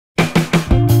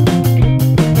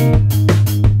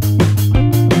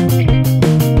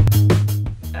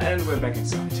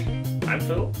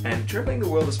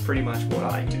is pretty much what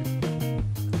I do.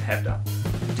 Have done.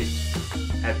 Did.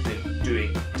 Have been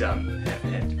doing. Done. Have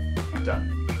had.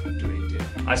 Done. Doing. Did.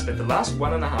 I spent the last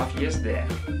 1.5 years there.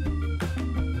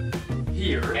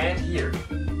 Here and here.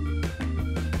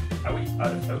 Are we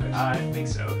out of focus? I think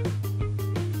so.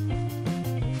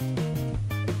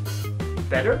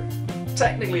 Better?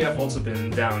 Technically I've also been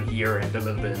down here and a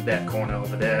little bit in that corner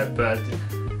over there, but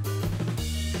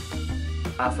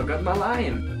I forgot my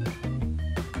lion.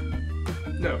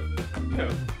 No.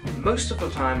 Most of the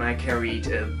time I carried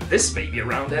this baby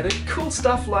around and did cool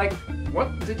stuff like, why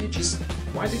did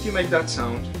you make that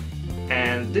sound?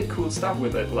 And did cool stuff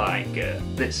with it like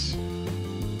this.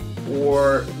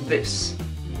 Or this.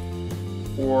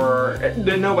 Or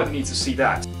nobody needs to see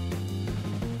that.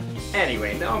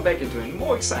 Anyway, now I'm back into doing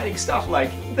more exciting stuff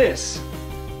like this.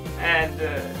 And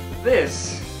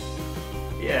this.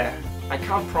 Yeah, I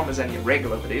can't promise any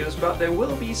regular videos, but there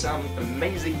will be some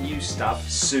amazing new stuff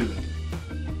soon.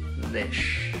 This.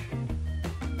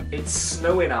 It's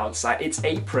snowing outside. It's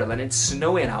April and it's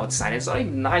snowing outside. It's not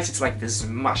even nice. It's like this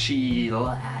mushy,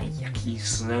 yucky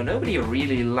snow. Nobody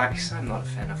really likes. I'm not a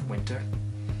fan of winter.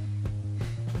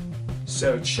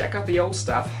 So check out the old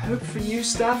stuff, hope for new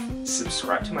stuff,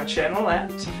 subscribe to my channel and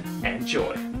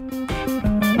enjoy.